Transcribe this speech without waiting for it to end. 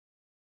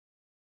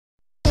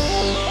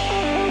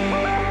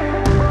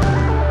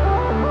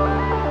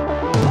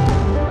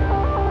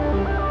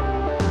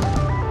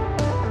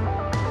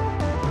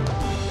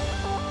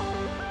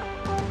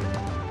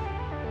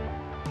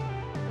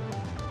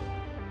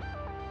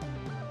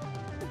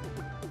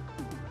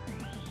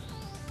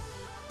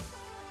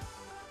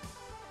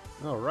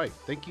Alright,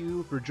 thank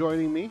you for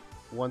joining me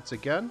once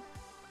again.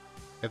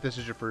 If this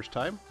is your first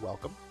time,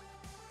 welcome.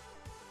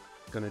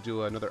 Going to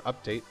do another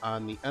update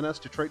on the NS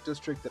Detroit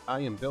district that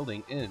I am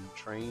building in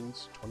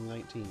Trainz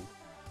 2019.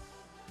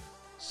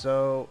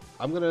 So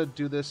I'm going to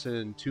do this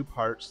in two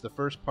parts. The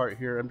first part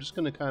here, I'm just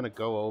going to kind of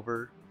go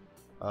over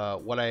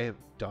what I have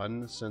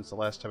done since the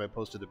last time I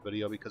posted a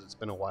video because it's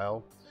been a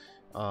while,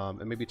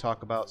 and maybe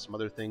talk about some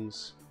other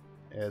things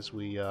as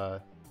we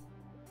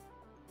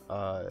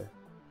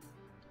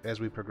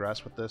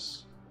progress with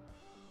this.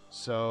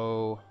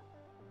 So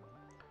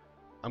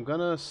I'm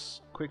gonna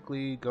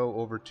quickly go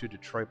over to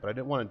Detroit, but I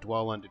didn't want to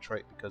dwell on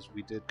Detroit because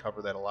we did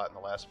cover that a lot in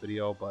the last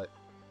video, but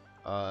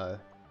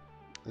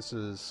this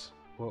is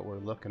what we're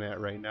looking at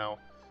right now.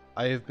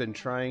 I have been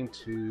trying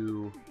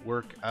to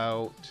work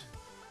out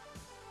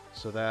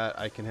so that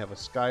I can have a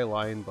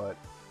skyline, but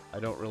I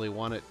don't really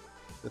want it.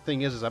 The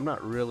thing is I'm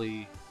not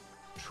really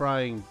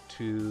trying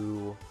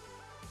to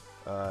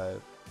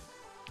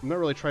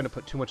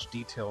put too much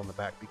detail in the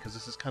back because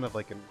this is kind of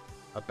like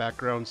a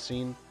background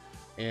scene,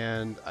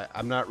 and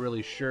I'm not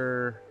really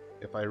sure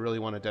if I really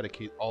want to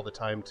dedicate all the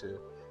time to,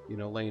 you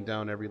know, laying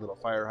down every little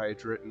fire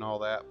hydrant and all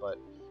that, but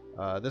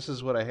this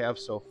is what I have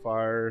so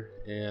far,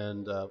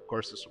 and of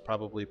course this will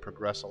probably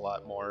progress a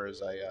lot more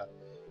as I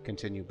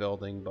continue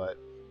building, but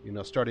you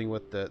know, starting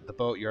with the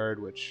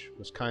boatyard, which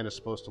was kind of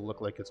supposed to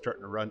look like it's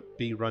starting to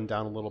be run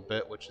down a little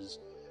bit, which is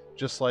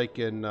just like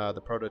in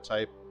the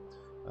prototype.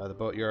 The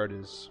boatyard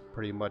is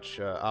pretty much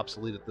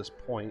obsolete at this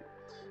point,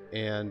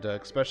 and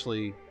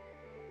especially,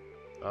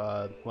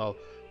 well,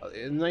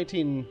 in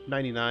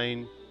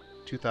 1999,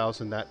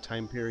 2000, that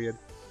time period,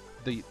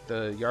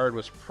 the yard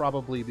was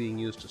probably being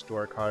used to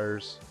store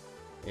cars,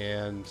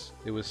 and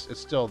it's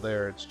still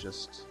there. It's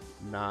just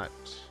not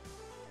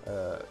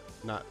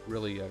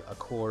really a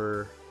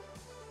core,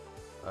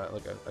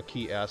 like a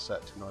key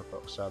asset to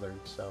Norfolk Southern.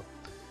 So,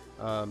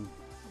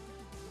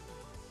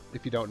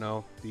 if you don't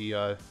know,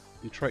 the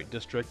Detroit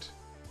district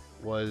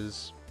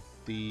was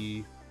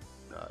the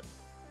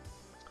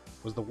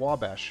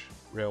Wabash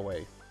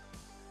Railway,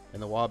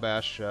 and the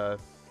Wabash,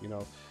 you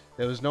know,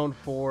 it was known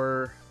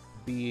for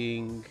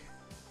being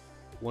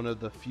one of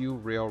the few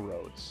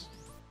railroads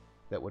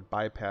that would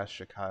bypass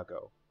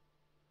Chicago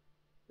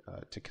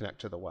to connect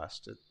to the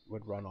west. It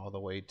would run all the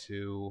way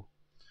to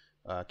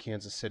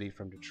Kansas City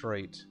from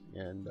Detroit,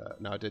 and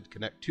now it did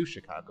connect to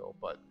Chicago,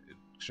 but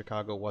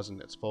Chicago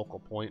wasn't its focal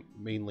point.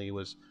 Mainly it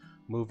was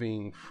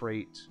moving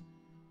freight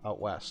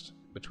out west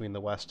between the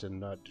west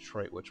and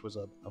Detroit, which was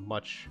a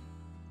much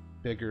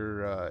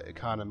bigger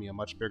economy, a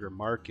much bigger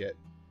market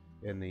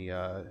in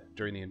the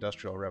during the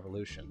Industrial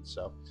Revolution.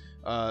 So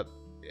I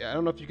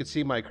don't know if you can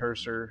see my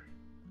cursor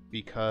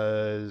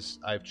because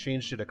I've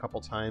changed it a couple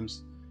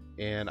times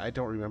and I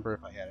don't remember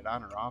if I had it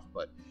on or off,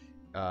 but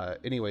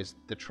anyways,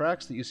 the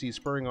tracks that you see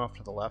spurring off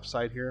to the left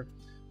side here,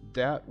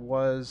 that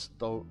was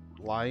the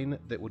line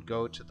that would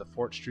go to the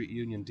Fort Street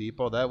Union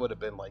Depot. That would have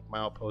been like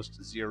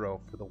milepost 0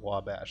 for the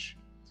Wabash,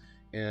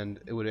 and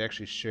it would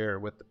actually share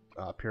with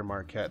the Pere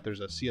Marquette.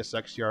 There's a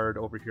CSX yard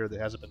over here that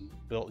hasn't been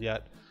built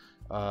yet.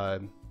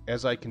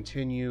 As I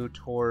continue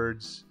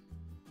towards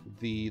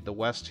the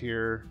west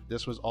here,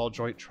 this was all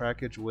joint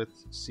trackage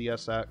with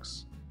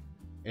CSX,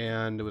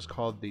 and it was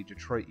called the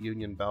Detroit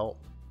Union Belt.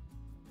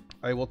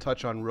 I will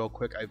touch on real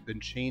quick, I've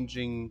been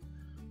changing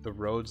the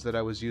roads that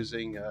I was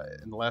using.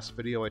 In the last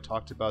video I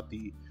talked about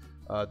the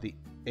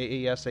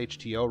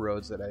AASHTO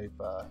roads that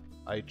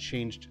I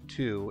changed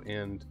to,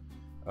 and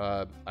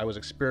I was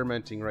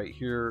experimenting right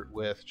here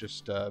with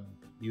just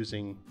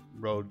using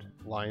road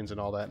lines and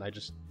all that,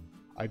 and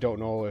I don't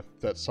know if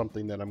that's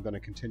something that I'm going to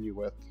continue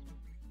with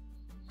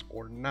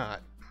or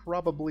not.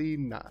 Probably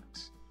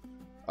not.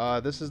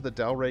 This is the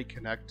Delray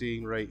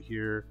connecting right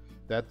here.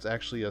 That's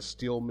actually a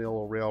steel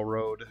mill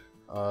railroad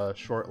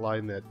short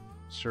line that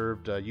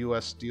served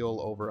U.S. Steel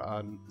over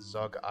on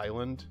Zug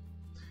Island,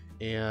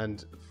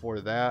 and for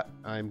that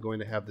I'm going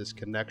to have this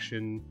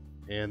connection,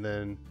 and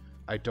then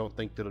I don't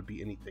think there'll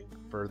be anything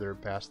further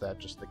past that,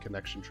 just the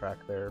connection track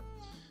there,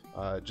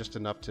 just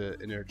enough to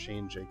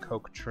interchange a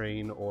coke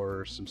train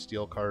or some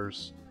steel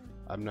cars.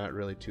 I'm not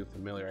really too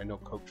familiar. I know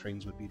coke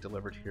trains would be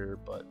delivered here,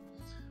 but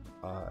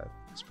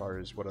as far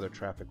as what other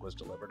traffic was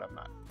delivered, I'm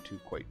not too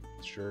quite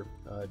sure.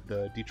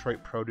 The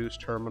Detroit Produce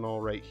Terminal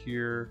right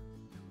here,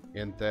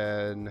 and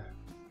then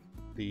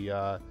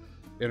the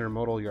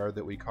intermodal yard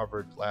that we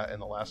covered in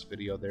the last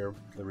video there,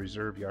 the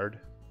reserve yard.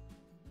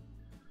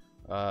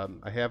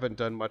 I haven't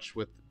done much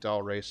with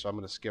Delray, so I'm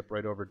going to skip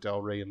right over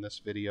Delray in this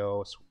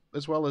video,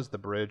 as well as the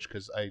bridge,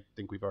 because I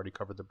think we've already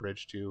covered the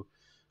bridge too.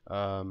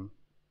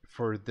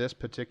 For this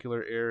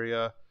particular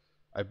area,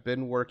 I've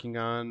been working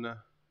on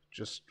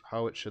just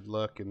how it should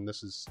look, and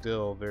this is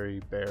still very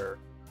bare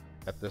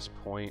at this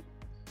point.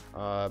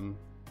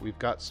 We've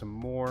got some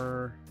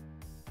more.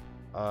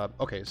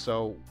 Okay,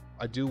 so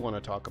I do want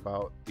to talk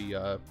about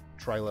the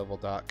tri-level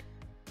dock.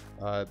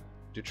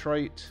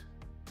 Detroit,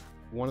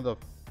 one of the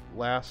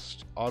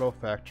last auto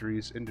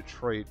factories in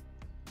Detroit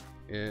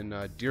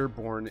in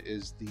Dearborn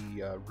is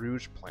the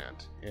Rouge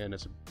plant, and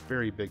it's a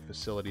very big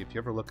facility. If you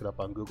ever look it up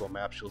on Google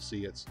Maps, you'll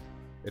see it's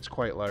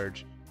quite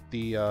large.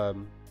 The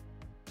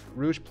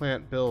Rouge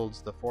plant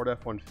builds the Ford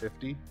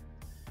F-150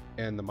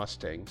 and the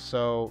Mustang.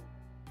 So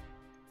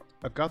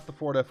I've got the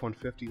Ford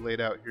F-150 laid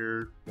out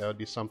here. That would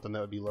be something that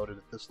would be loaded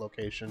at this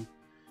location.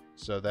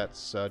 So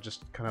that's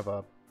just kind of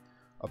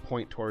a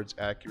point towards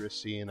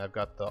accuracy, and I've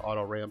got the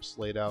auto ramps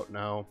laid out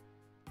now.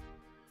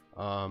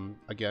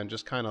 Again,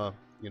 just kind of,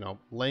 you know,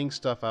 laying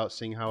stuff out,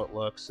 seeing how it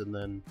looks, and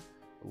then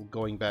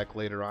going back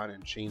later on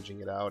and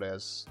changing it out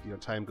as, you know,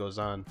 time goes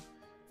on.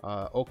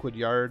 Oakwood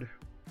Yard,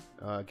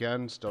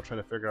 again, still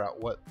trying to figure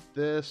out what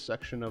this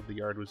section of the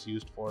yard was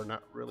used for.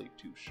 Not really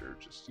too sure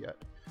just yet.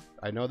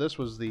 I know this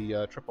was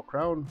the Triple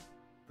Crown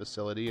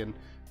facility, and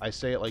I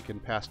say it like in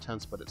past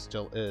tense, but it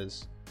still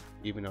is,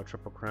 even though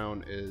Triple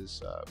Crown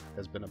is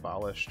has been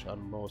abolished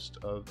on most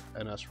of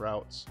NS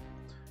routes.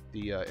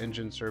 The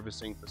engine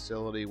servicing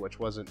facility, which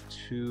wasn't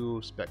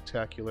too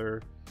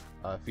spectacular,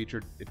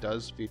 it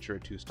does feature a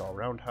 2-stall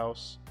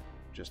roundhouse,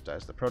 just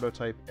as the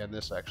prototype, and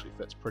this actually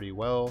fits pretty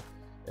well.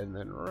 And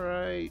then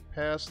right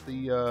past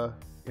the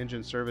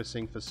engine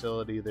servicing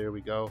facility, there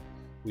we go.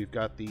 We've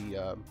got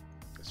the,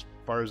 as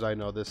far as I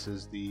know, this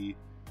is the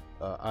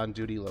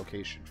on-duty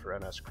location for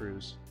NS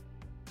crews.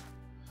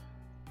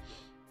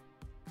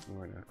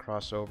 We're going to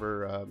cross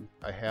over.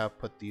 I have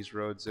put these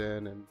roads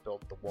in and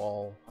built the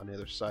wall on the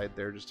other side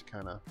there just to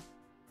kind of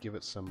give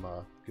it some,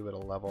 give it a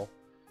level.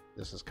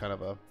 This is kind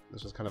of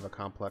a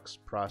complex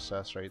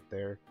process right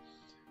there.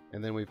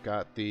 And then we've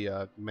got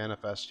the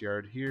manifest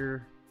yard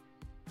here.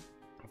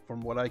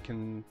 From what I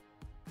can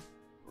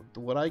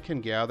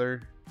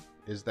gather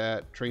is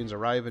that trains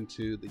arrive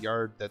into the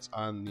yard that's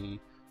on the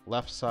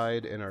left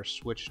side and are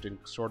switched and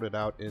sorted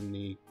out in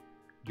the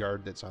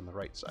yard that's on the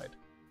right side.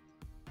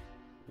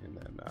 And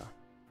then,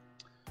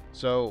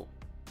 so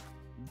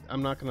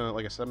I'm not gonna,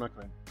 like I said, I'm not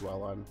gonna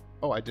dwell on.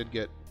 Oh, I did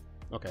get.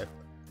 Okay,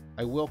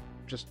 I will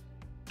just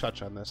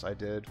touch on this. I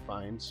did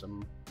find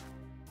some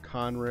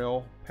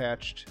Conrail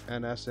patched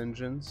NS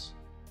engines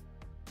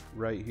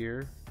right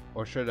here,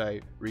 or should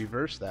I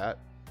reverse that?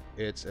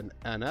 It's an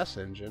NS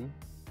engine.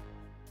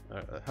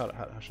 How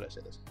should I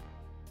say this?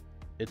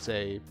 It's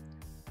a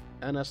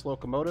NS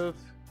locomotive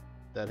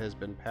that has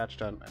been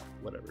patched on.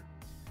 Whatever,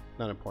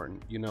 not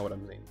important. You know what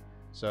I'm saying.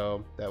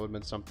 So that would have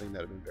been something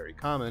that had been very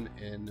common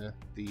in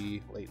the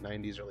late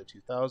 90s, early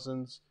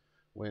 2000s,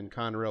 when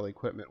Conrail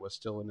equipment was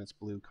still in its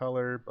blue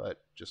color,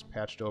 but just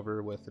patched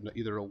over with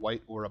either a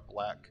white or a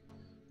black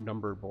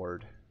number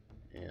board.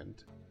 And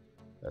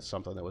that's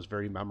something that was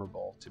very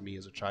memorable to me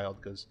as a child,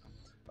 because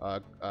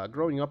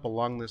growing up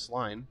along this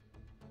line,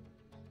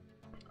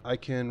 I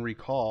can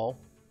recall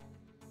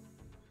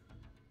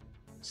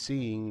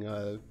seeing,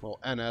 well,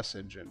 NS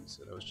engines.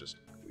 And it was just,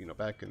 you know,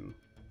 back in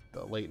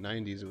the late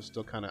 90s, it was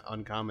still kind of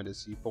uncommon to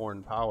see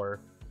foreign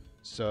power,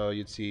 so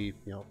you'd see,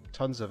 you know,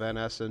 tons of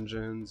NS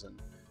engines, and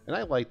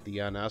I liked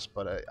the NS,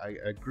 but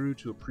I grew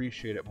to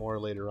appreciate it more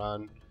later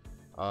on.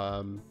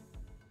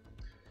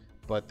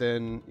 But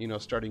then, you know,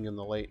 starting in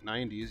the late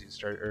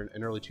 90s, or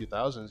in early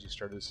 2000s, you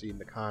started seeing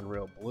the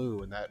Conrail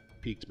blue, and that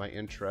piqued my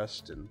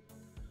interest, and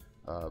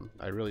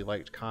I really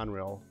liked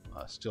Conrail.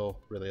 Still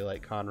really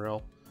like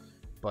Conrail,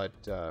 but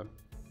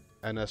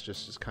NS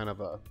just is kind of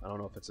a, I don't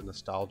know if it's a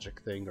nostalgic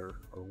thing or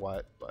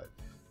what, but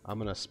I'm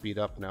going to speed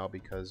up now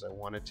because I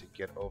wanted to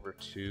get over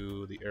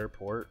to the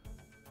airport.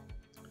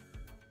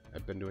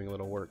 I've been doing a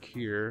little work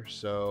here,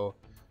 so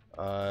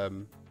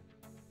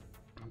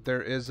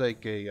there is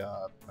like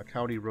a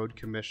county road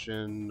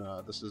commission.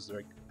 This is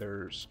like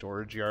their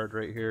storage yard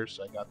right here,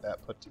 so I got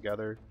that put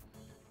together.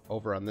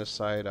 Over on this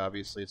side,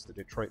 obviously, it's the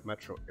Detroit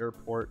Metro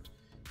Airport,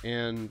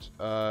 and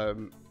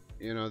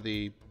you know,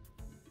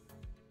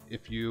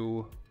 if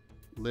you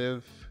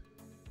live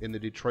in the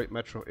Detroit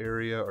metro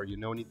area, or you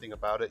know anything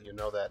about it, you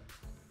know that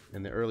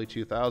in the early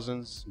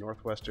 2000s,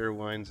 Northwest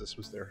Airlines, this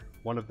was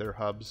one of their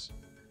hubs,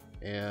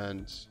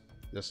 and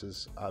this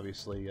is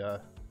obviously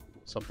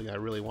something I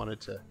really wanted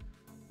to,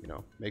 you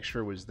know, make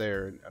sure was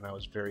there, and I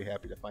was very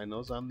happy to find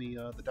those on the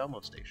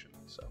download station.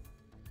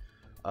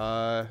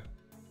 So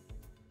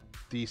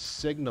the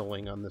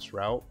signaling on this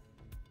route,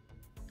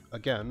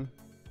 again,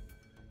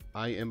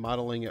 I am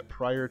modeling it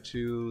prior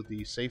to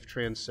the Safe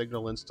Trainz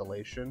signal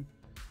installation.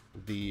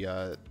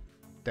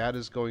 That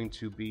is going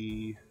to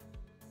be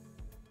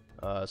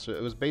so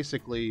it was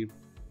basically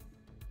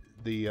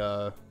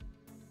the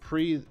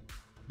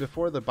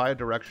before the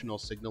bidirectional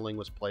signaling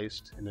was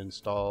placed and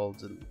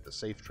installed, and the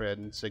Safe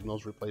Trainz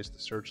signals replaced the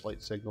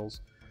Searchlight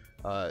signals.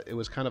 It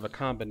was kind of a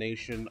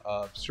combination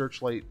of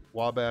Searchlight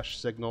Wabash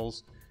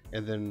signals,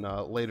 and then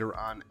later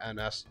on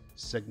NS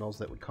signals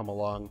that would come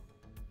along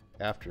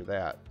after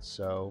that.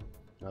 So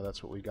now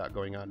that's what we got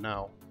going on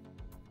now.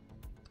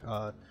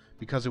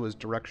 Because it was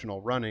directional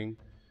running,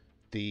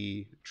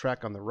 the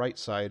track on the right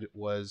side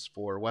was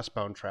for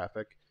westbound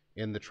traffic,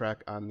 and the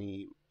track on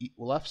the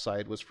left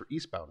side was for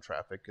eastbound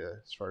traffic,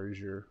 as far as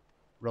your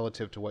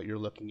relative to what you're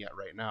looking at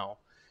right now.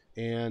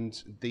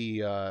 And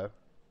the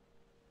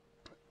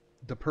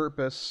the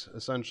purpose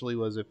essentially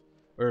was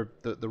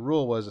the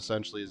rule was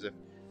essentially is if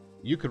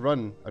you could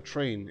run a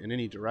train in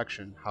any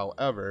direction.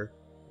 However,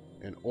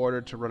 in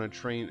order to run a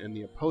train in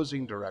the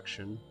opposing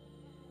direction,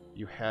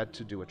 you had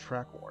to do a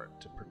track warrant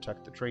to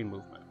protect the train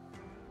movement.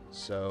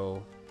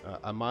 So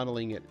I'm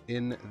modeling it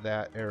in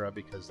that era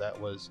because that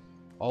was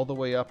all the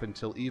way up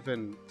until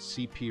even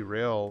CP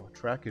Rail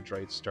trackage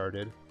rights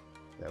started.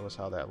 That was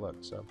how that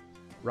looked. So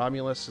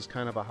Romulus is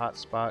kind of a hot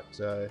spot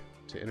to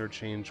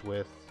interchange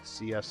with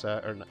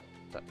CSS, or not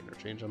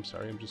interchange. I'm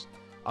sorry.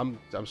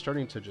 I'm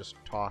starting to just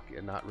talk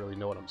and not really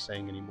know what I'm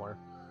saying anymore.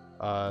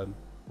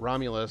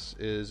 Romulus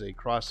is a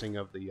crossing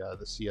of the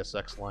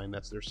CSX line.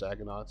 That's their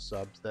Saginaw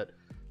subs.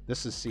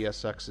 This is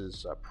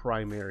CSX's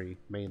primary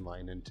main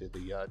line into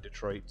the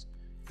Detroit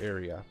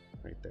area,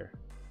 right there.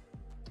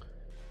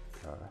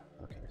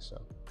 Okay, so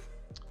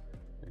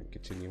and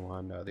continue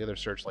on. The other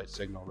searchlight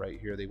signal right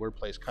here. They were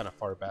placed kind of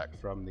far back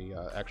from the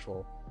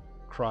actual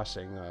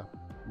crossing,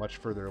 much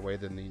further away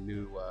than the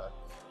new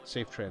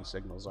safe Trainz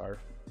signals are.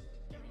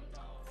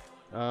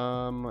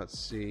 Let's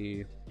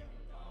see.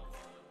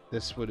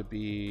 This would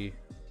be.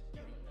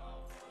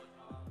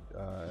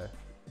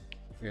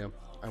 Yeah,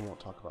 I won't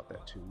talk about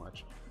that too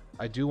much.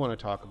 I do want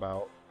to talk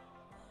about.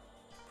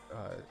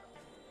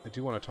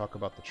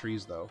 The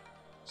trees though.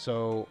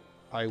 So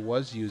I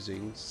was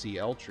using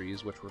CL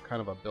trees, which were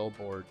kind of a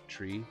billboard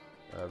tree,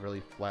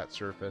 really flat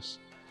surface,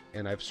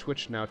 and I've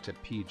switched now to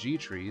PG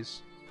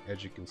trees,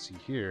 as you can see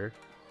here.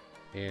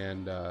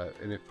 And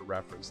if for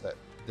reference, that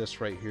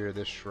this right here,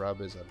 this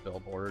shrub is a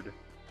billboard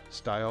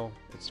style.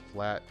 It's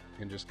flat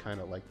and just kind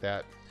of like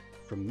that.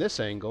 From this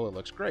angle, it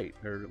looks great,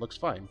 or it looks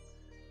fine.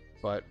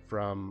 But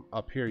from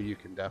up here, you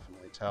can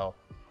definitely tell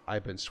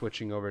I've been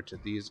switching over to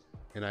these,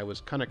 and I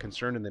was kind of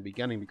concerned in the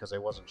beginning because I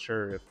wasn't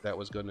sure if that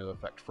was going to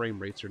affect frame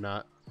rates or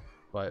not.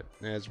 But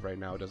as of right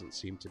now, it doesn't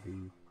seem to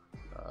be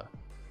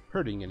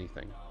hurting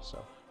anything.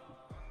 So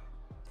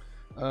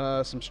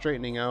some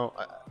straightening out.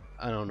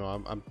 I don't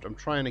know. I'm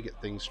trying to get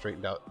things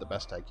straightened out the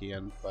best I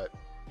can, but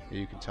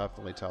you can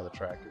definitely tell the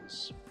track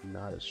is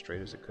not as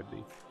straight as it could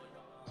be.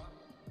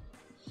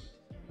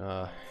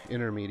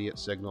 Intermediate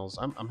signals.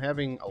 I'm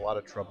having a lot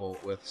of trouble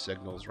with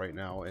signals right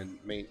now, and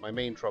my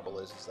main trouble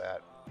is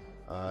that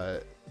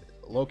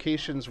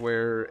locations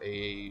where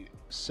a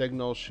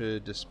signal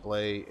should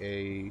display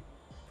a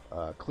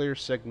clear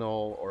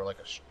signal, or like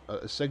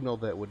a signal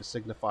that would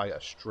signify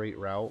a straight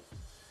route,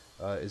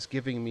 is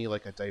giving me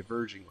like a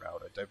diverging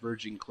route, a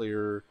diverging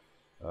clear,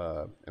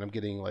 and I'm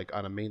getting like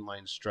on a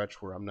mainline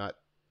stretch where I'm not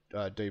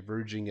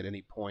diverging at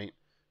any point.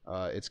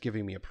 It's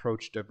giving me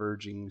approach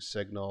diverging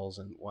signals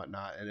and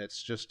whatnot, and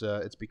it's just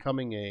it's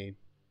becoming a.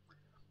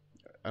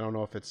 I don't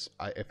know if it's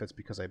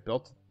because I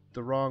built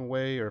the wrong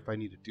way, or if I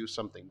need to do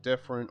something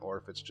different, or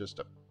if it's just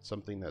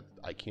something that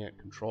I can't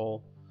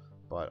control.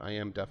 But I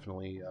am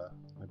definitely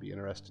I'd be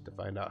interested to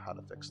find out how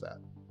to fix that.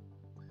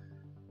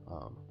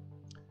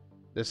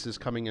 This is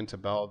coming into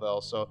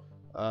Belleville, so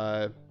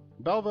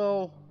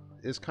Belleville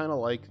is kind of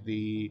like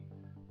the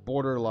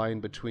borderline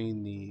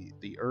between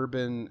the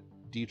urban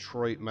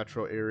Detroit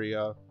metro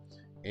area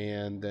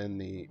and then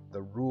the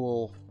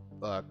rural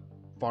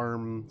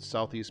farm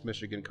southeast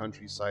Michigan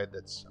countryside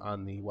that's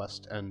on the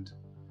west end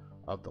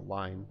of the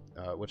line,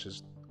 which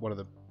is one of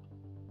the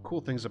cool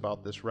things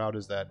about this route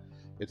is that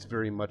it's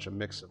very much a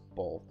mix of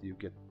both. You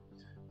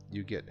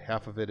get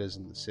half of it is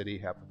in the city,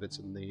 half of it's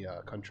in the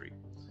country.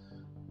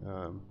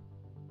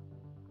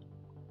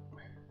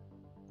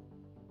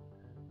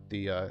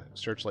 The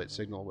searchlight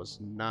signal was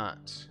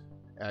not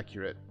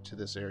accurate to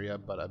this area,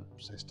 but I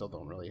still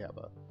don't really have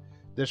a.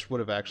 This would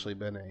have actually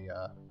been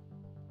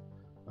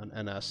an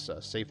NS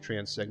safe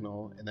Trainz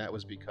signal, and that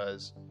was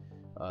because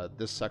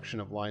this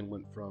section of line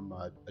went from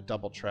a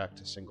double track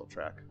to single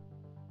track,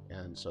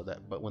 and so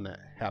that. But when that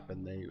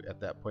happened, they at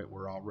that point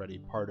were already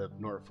part of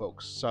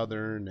Norfolk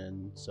Southern,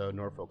 and so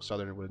Norfolk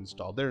Southern would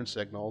install their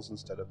signals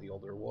instead of the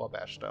older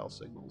Wabash style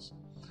signals.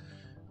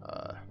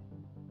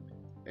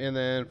 And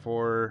then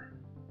for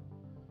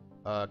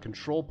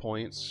control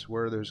points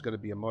where there's going to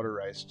be a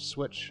motorized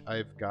switch,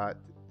 I've got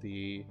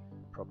the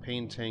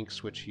propane tank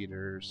switch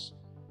heaters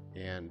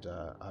and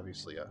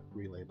obviously a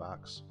relay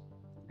box.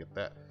 Get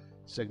that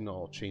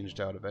signal changed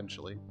out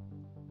eventually.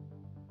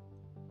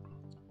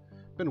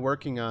 Been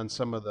working on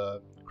some of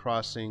the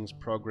crossings,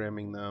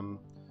 programming them.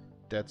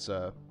 That's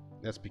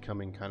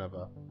becoming kind of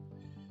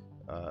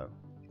a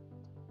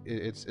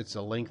it's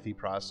a lengthy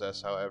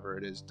process. However,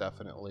 it is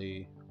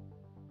definitely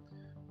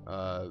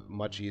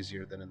much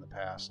easier than in the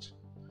past.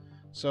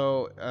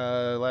 So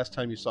last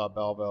time you saw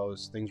Belleville,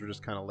 things were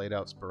just kind of laid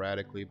out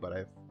sporadically, but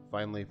I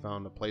finally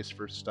found a place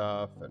for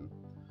stuff and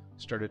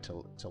started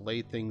to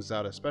lay things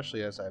out,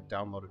 especially as I've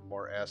downloaded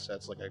more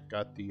assets. Like I've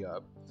got the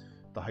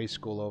high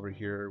school over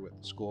here with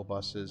the school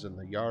buses in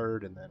the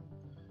yard, and then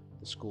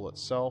the school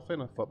itself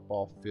and a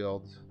football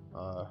field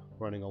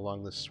running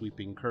along this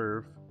sweeping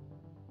curve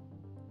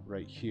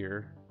right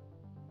here.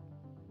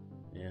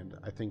 And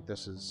I think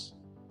this is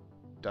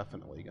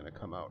definitely going to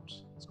come out.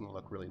 It's going to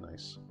look really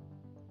nice.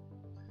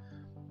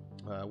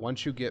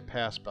 Once you get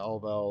past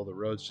Belleville, the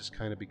roads just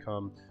kind of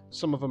become,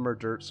 some of them are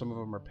dirt, some of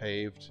them are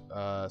paved.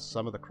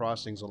 Some of the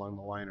crossings along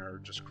the line are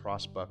just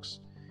crossbucks.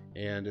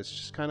 And it's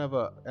just kind of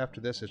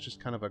after this, it's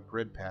just kind of a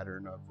grid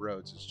pattern of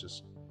roads. It's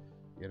just,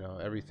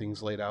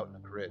 everything's laid out in a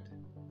grid.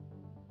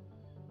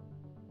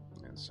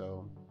 And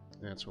so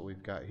that's what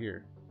we've got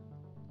here.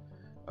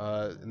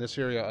 And this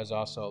area is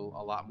also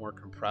a lot more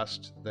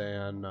compressed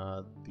than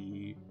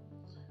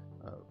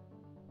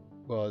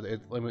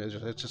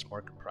it's just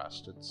more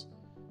compressed. It's,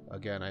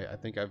 again, I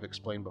think I've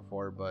explained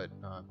before, but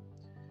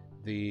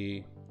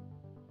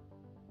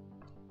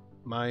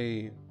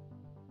my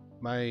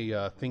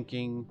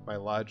thinking, my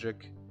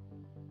logic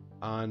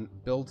on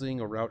building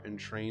a route in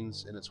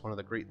Trainz, and it's one of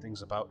the great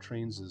things about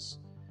Trainz, is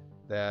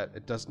that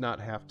it does not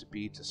have to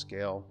be to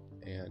scale,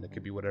 and it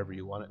could be whatever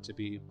you want it to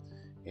be,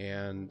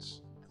 and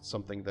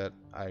something that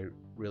I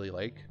really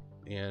like.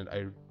 And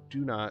I do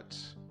not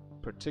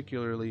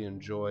particularly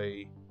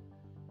enjoy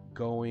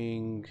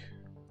going,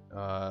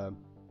 I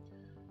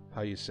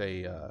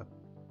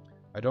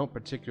don't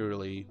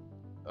particularly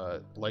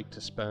like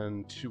to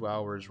spend 2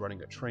 hours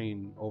running a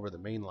train over the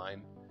main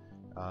line.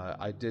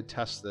 I did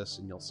test this,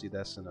 and you'll see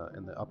this in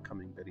the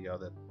upcoming video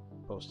that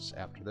posts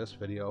after this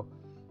video,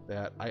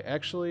 that I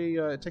actually,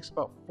 it takes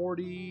about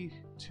 40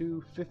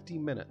 to 50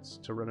 minutes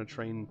to run a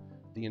train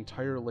the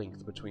entire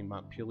length between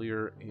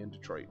Montpelier and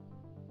Detroit.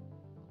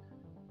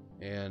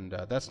 And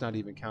that's not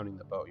even counting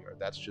the boatyard.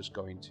 That's just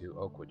going to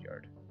Oakwood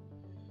Yard.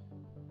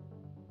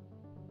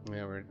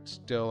 Yeah, we're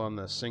still on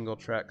the single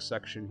track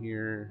section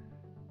here.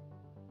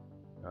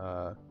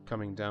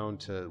 Coming down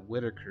to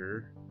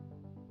Whitaker.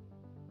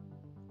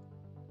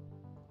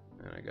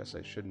 And I guess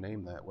I should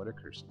name that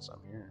Whitaker since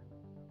I'm here.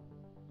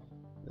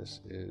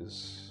 This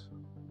is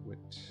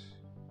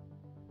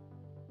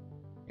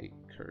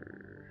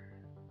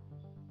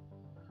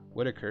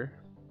Whitaker,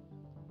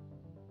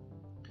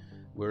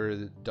 where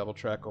the double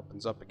track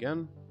opens up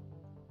again,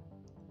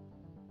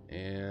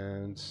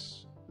 and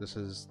this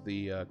is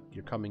the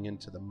you're coming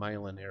into the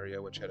Milan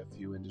area, which had a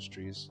few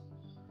industries,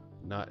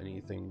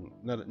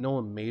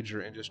 no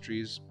major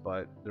industries,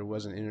 but there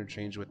was an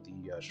interchange with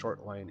the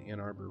short line Ann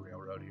Arbor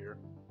Railroad here.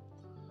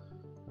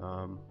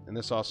 And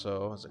this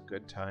also is a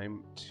good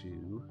time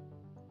to,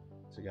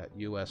 so you got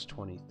US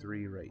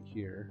 23 right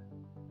here,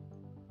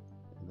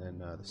 and then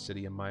the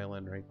city of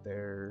Milan right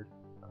there.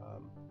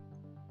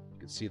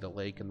 You can see the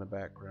lake in the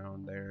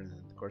background there, and then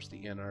of course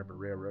the Ann Arbor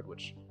Railroad,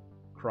 which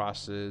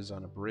crosses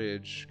on a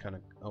bridge kind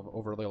of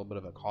over a little bit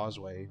of a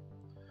causeway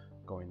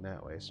going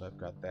that way. So I've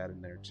got that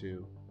in there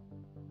too.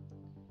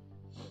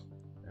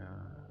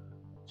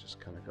 Just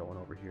kind of going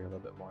over here a little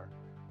bit more.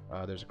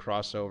 There's a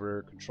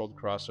controlled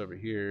crossover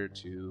here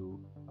to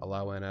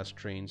allow NS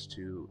trains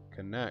to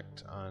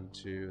connect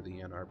onto the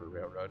Ann Arbor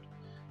Railroad.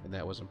 And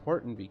that was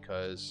important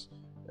because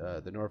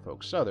the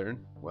Norfolk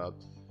Southern,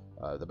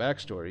 the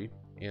backstory,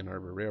 Ann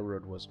Arbor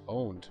Railroad was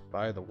owned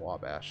by the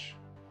Wabash.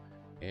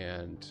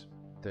 And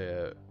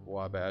the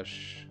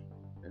Wabash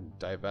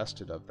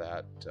divested of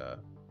that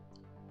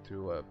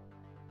through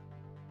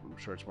I'm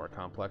sure it's more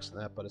complex than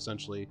that, but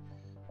essentially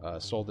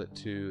sold it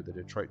to the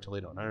Detroit,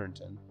 Toledo, and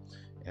Ironton.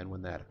 And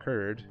when that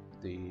occurred,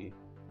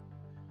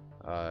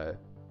 I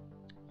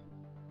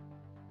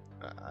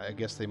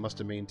guess they must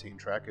have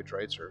maintained trackage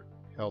rights or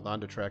held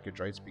on to trackage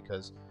rights,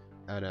 because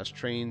NS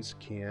trains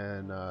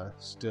can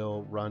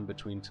still run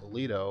between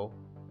Toledo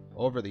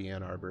over the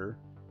Ann Arbor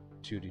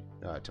to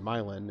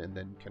Milan, and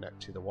then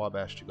connect to the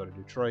Wabash to go to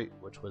Detroit,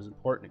 which was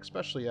important,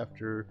 especially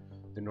after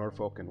the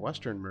Norfolk and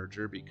Western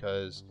merger,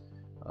 because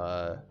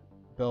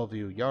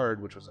Bellevue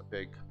Yard, which was a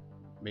big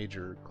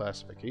major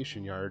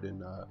classification yard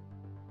in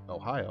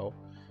Ohio,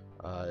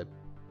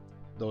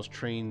 those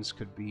trains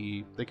could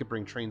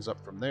bring trains up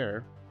from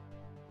there.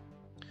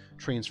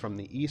 Trains from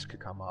the east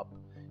could come up,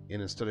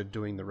 and instead of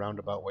doing the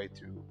roundabout way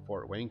through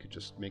Fort Wayne, could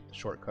just make the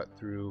shortcut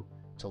through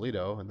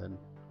Toledo and then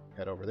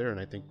head over there. And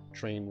I think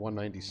train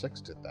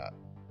 196 did that,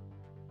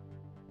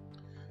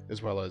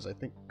 as well as I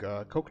think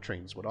Coke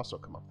trains would also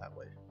come up that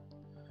way.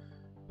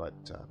 But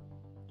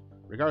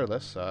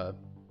regardless,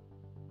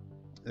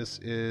 this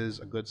is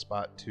a good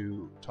spot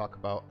to talk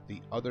about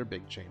the other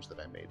big change that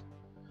I made.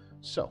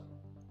 So,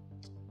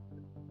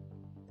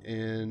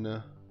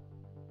 in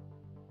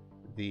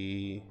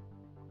the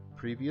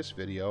previous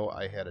video,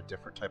 I had a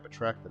different type of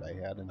track that I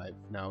had, and I've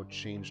now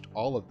changed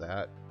all of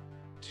that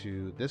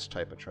to this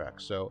type of track.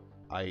 So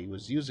I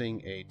was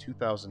using a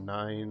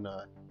 2009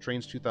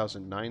 Trainz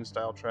 2009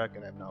 style track,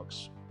 and I've now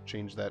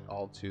changed that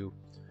all to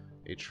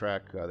a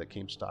track that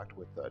came stocked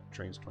with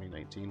Trainz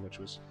 2019, which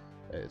was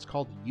it's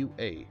called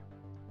UA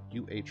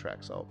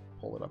tracks. I'll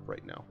pull it up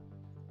right now.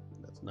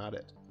 That's not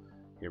it.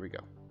 Here we go.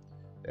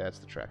 That's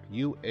the track.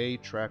 UA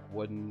track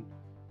wooden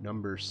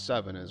number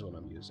 7 is what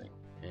I'm using.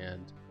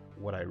 And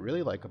what I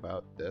really like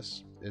about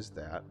this is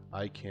that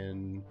I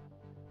can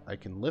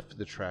lift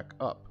the track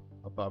up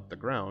above the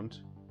ground,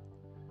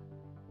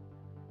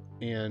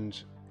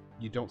 and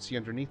you don't see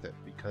underneath it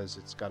because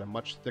it's got a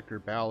much thicker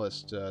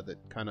ballast that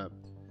kind of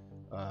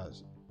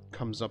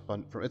comes up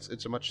on.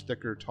 It's a much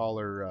thicker,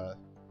 taller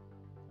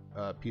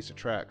piece of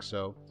track.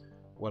 So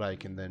what I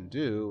can then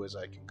do is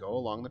I can go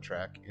along the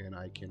track and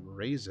I can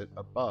raise it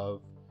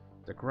above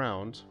the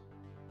ground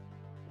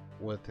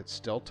with it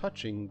still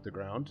touching the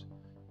ground,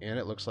 and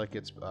it looks like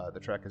it's the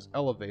track is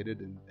elevated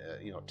and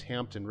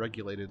tamped and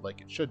regulated like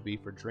it should be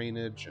for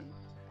drainage, and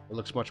it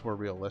looks much more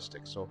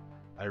realistic. So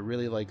I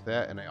really like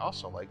that, and I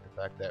also like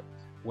the fact that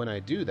when I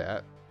do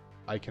that,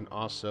 I can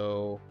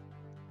also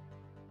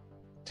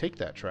take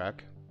that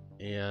track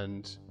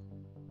and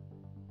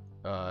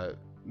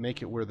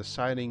make it where the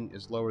siding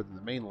is lower than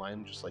the main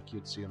line, just like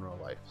you'd see in real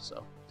life.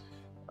 So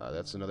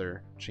that's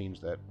another change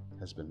that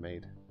has been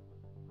made.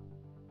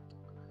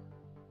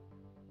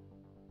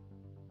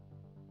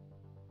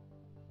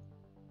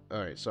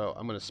 Alright, so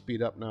I'm going to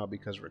speed up now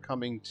because we're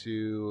coming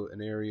to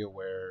an area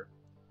where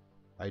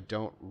I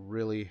don't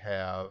really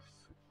have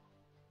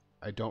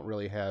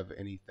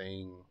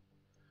anything.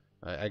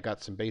 I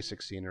got some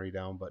basic scenery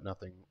down, but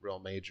nothing real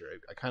major.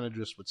 I kind of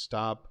just would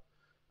stop.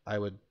 I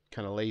would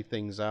kind of lay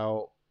things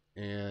out,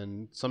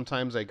 and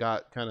sometimes I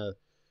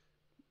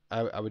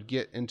would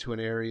get into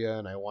an area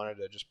and I wanted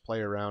to just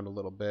play around a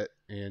little bit,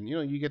 and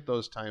you get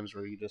those times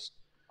where you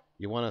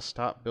want to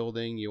stop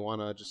building, you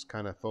want to just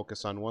kind of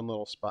focus on one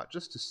little spot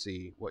just to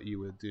see what you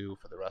would do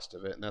for the rest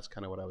of it, and that's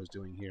kind of what I was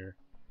doing here.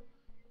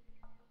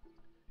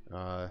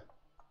 I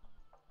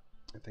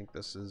think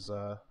this is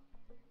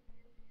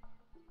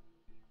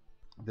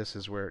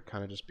where it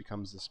kind of just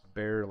becomes this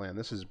bare land.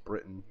 This is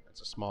Britain.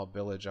 It's a small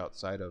village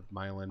outside of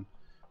Milan,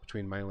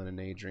 between Milan and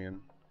Adrian.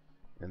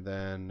 And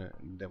then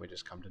we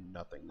just come to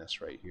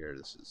nothingness right here.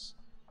 This is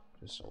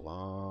just a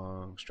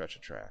long stretch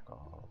of track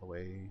all the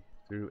way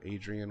through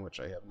Adrian, which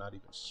I have not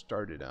even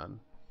started on.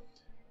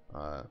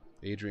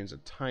 Adrian's a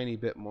tiny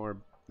bit more,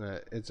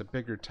 it's a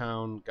bigger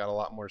town, got a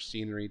lot more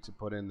scenery to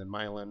put in than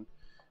Milan,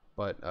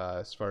 but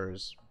as far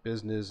as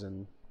business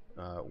and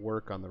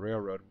work on the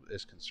railroad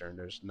is concerned,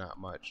 there's not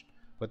much.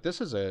 But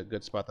this is a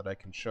good spot that I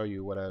can show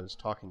you what I was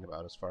talking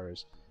about as far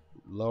as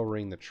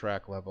lowering the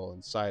track level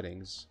and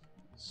sidings.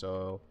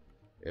 So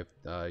if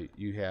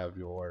you have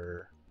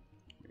your,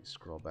 let me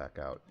scroll back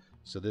out.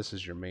 So this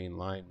is your main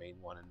line,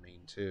 main 1 and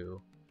main 2.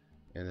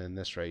 And then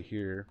this right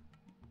here,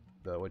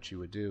 what you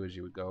would do is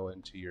you would go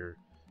into your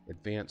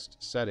advanced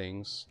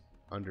settings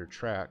under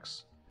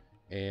tracks,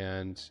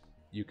 and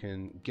you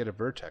can get a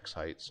vertex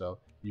height. So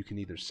you can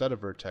either set a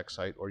vertex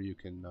height, or you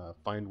can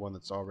find one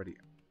that's already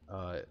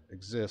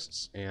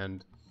exists,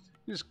 and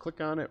you just click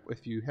on it.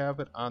 If you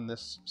have it on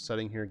this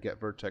setting here, get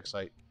vertex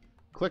height,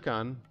 click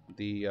on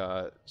the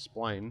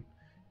spline,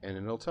 and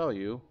it'll tell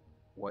you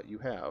what you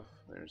have.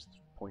 There's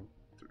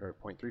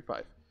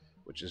 0.35,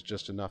 which is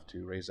just enough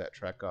to raise that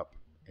track up.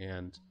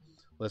 And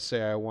let's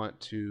say I want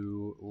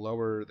to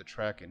lower the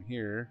track in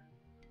here,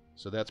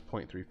 so that's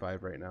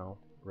 0.35 right now.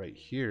 Right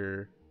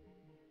here,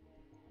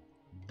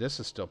 this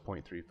is still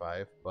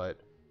 0.35, but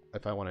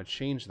if I want to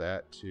change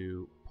that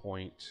to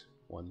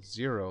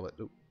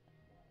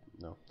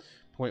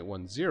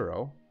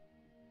 0.10,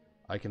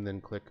 I can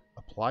then click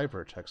apply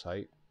vertex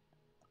height,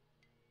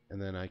 and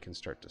then I can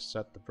start to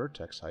set the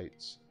vertex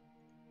heights,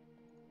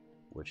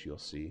 which you'll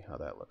see how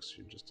that looks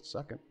in just a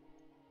second.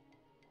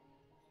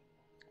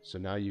 So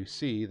now you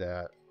see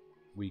that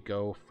we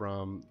go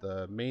from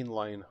the main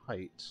line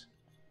height,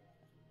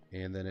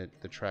 and then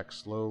the track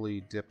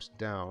slowly dips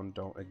down.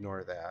 Don't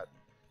ignore that.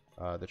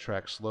 The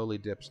track slowly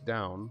dips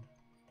down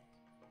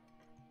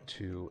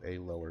to a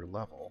lower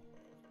level,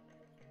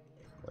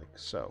 like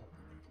so.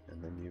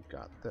 And then you've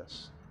got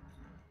this.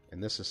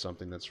 And this is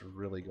something that's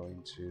really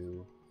going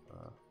to...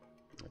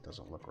 it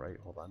doesn't look right.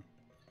 Hold on.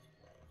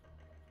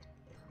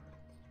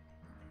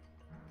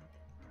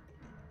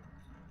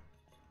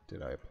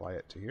 Did I apply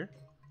it to here?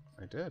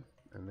 I did.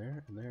 And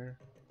there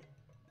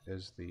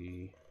is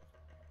the...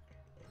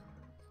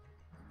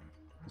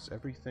 Is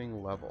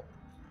everything level?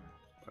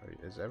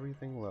 Is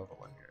everything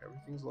level in here?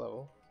 Everything's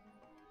level.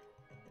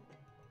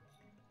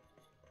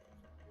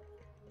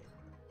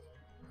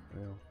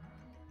 Well,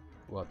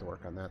 we'll have to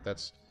work on that.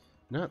 That's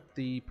not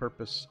the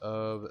purpose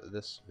of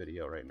this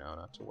video right now,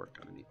 not to work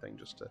on anything,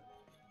 just to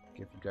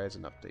give you guys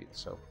an update.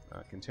 So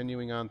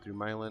continuing on through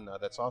Milan,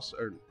 that's also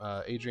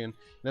Adrian,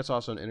 and that's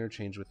also an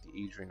interchange with the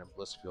Adrian and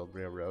Blissfield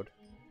Railroad.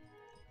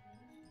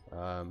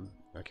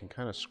 I can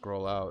kind of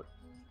scroll out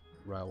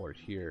while we're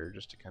here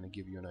just to kind of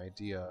give you an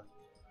idea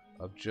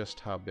of just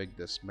how big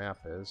this map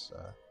is.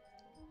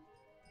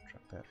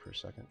 Drop that for a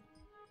second.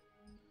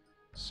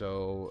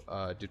 So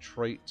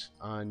Detroit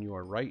on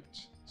your right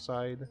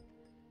side,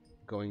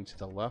 going to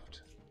the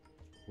left,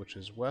 which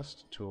is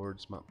west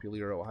towards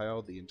Montpelier,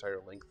 Ohio, the entire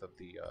length of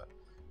the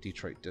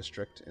Detroit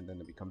district, and then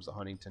it becomes the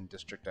Huntington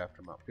district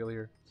after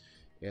Montpelier.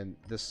 And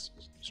this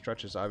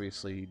stretch is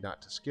obviously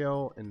not to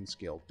scale and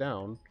scaled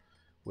down,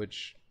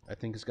 which I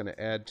think is going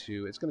to add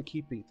to, it's going to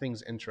keep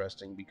things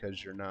interesting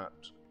because you're not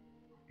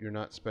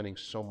spending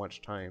so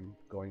much time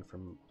going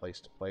from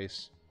place to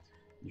place.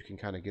 You can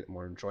kind of get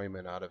more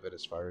enjoyment out of it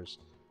as far as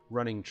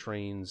running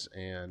trains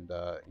and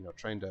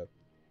trying to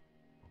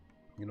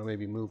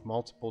maybe move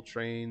multiple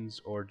trains,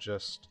 or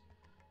just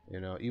You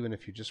know, even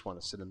if you just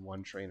want to sit in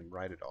one train and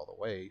ride it all the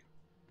way,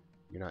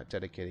 you're not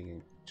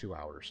dedicating 2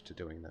 hours to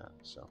doing that.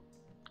 So,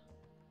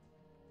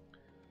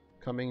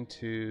 coming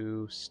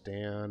to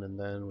Stan, and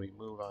then we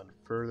move on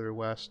further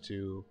west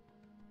to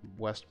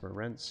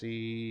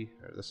Westmorency.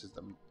 This is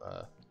the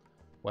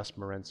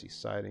Westmorency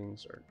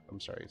sidings, or I'm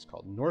sorry, it's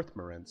called North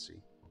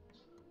Morency.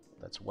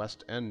 That's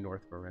West and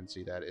North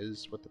Morency. That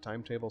is what the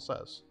timetable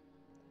says.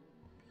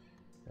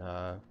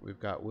 We've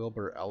got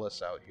Wilbur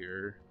Ellis out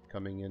here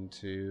coming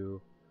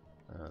into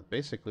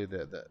basically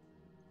the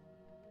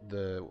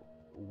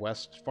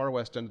west, far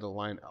west end of the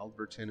line.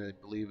 Alverton, I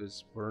believe,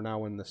 we're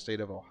now in the state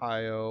of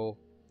Ohio.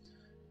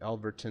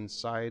 Alverton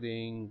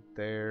siding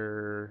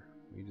there.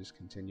 We just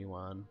continue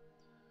on.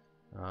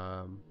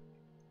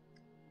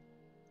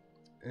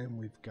 And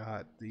we've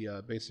got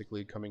the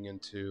basically coming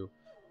into,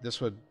 this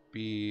would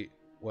be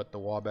what the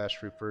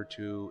Wabash refer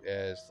to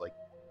as like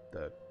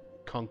the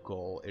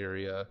Kunkel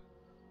area.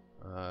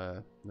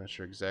 I'm not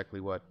sure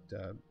exactly what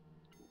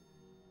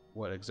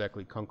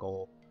exactly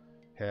Kunkel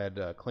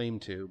had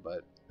claimed to,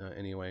 but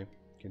anyway,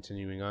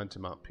 continuing on to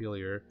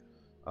Montpelier.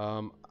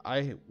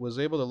 I was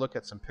able to look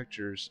at some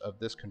pictures of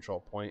this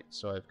control point,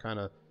 so I've kind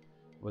of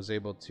was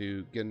able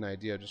to get an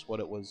idea of just what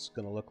it was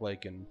going to look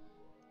like in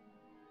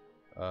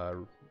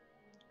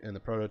the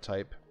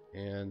prototype,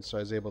 and so I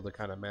was able to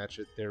kind of match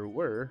it. There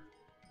were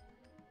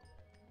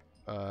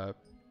a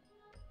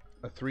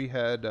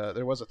three-head,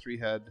 there was a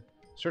three-head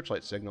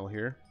searchlight signal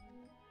here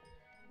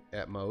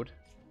at mode,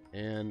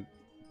 and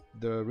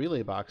the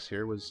relay box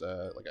here was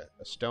like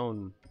a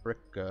stone brick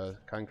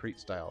concrete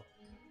style,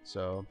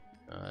 so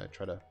I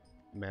try to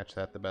match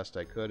that the best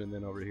I could. And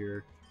then over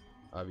here,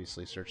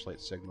 obviously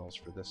searchlight signals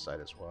for this side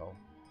as well.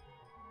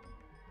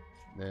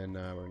 Then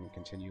we're going to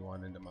continue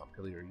on into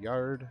Montpelier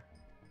Yard.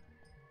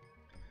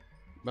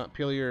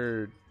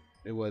 Montpelier,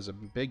 it was a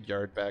big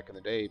yard back in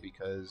the day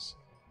because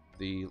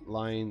the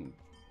line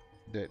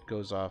that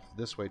goes off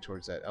this way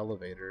towards that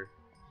elevator,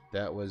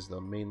 that was the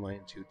main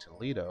line to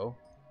Toledo.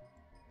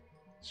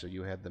 So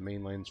you had the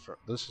main lines from,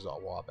 this is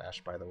all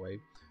Wabash by the way,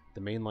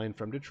 the main line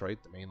from Detroit,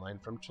 the main line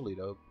from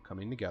Toledo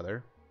coming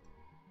together.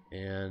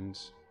 And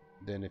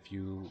then if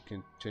you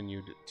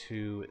continued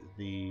to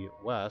the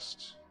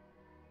west,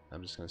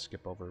 I'm just going to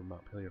skip over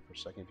Montpelier for a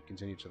second. If you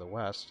continue to the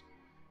west,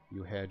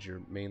 you had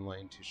your main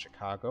line to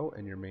Chicago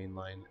and your main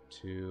line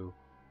to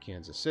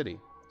Kansas City.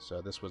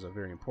 So this was a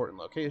very important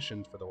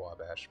location for the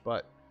Wabash,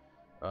 but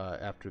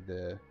after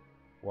the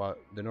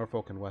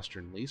Norfolk and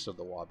Western lease of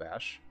the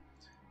Wabash,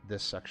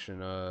 this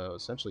section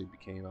essentially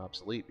became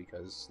obsolete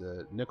because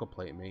the nickel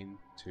plate main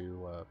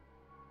to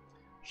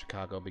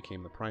Chicago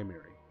became the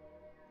primary.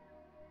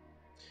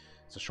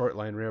 It's a short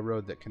line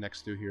railroad that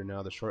connects through here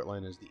now. The short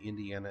line is the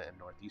Indiana and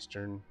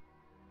Northeastern,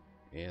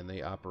 and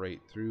they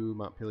operate through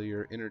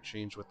Montpelier,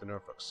 interchange with the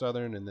Norfolk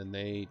Southern, and then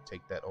they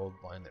take that old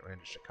line that ran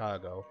to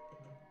Chicago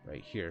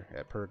right here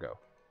at Pergo.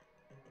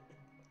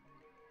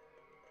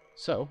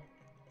 So,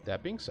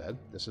 that being said,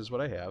 this is what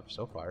I have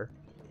so far,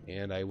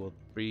 and I will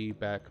be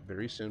back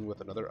very soon with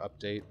another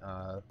update.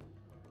 I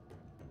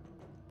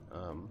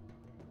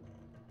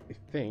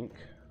think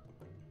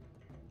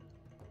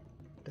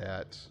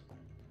that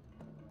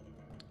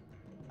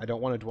I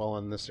don't want to dwell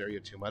on this area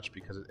too much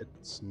because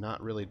it's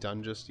not really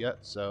done just yet,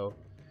 so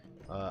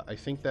I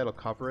think that'll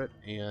cover it,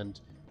 and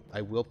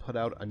I will put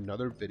out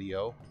another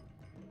video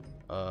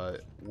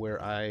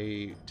where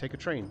I take a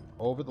train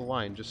over the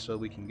line just so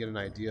we can get an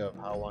idea of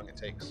how long it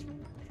takes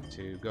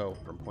to go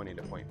from point A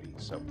to point B.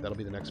 So that'll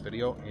be the next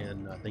video,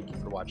 and thank you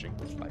for watching.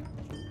 Bye.